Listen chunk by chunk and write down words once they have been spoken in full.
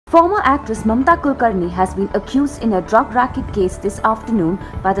Former actress Mamta Kulkarni has been accused in a drug racket case this afternoon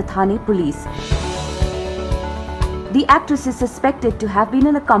by the Thane Police. The actress is suspected to have been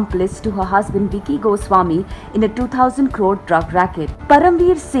an accomplice to her husband Vicky Goswami in a 2,000 crore drug racket.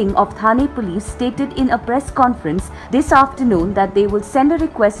 Paramveer Singh of Thane Police stated in a press conference this afternoon that they will send a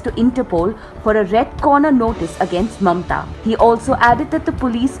request to Interpol for a red corner notice against Mamta. He also added that the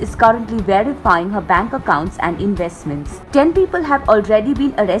police is currently verifying her bank accounts and investments. 10 people have already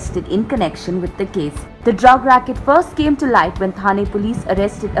been arrested in connection with the case. The drug racket first came to light when Thane Police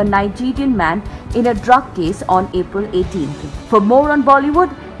arrested a Nigerian man in a drug case on April 18th. For more on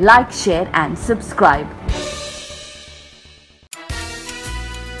Bollywood, like, share and subscribe.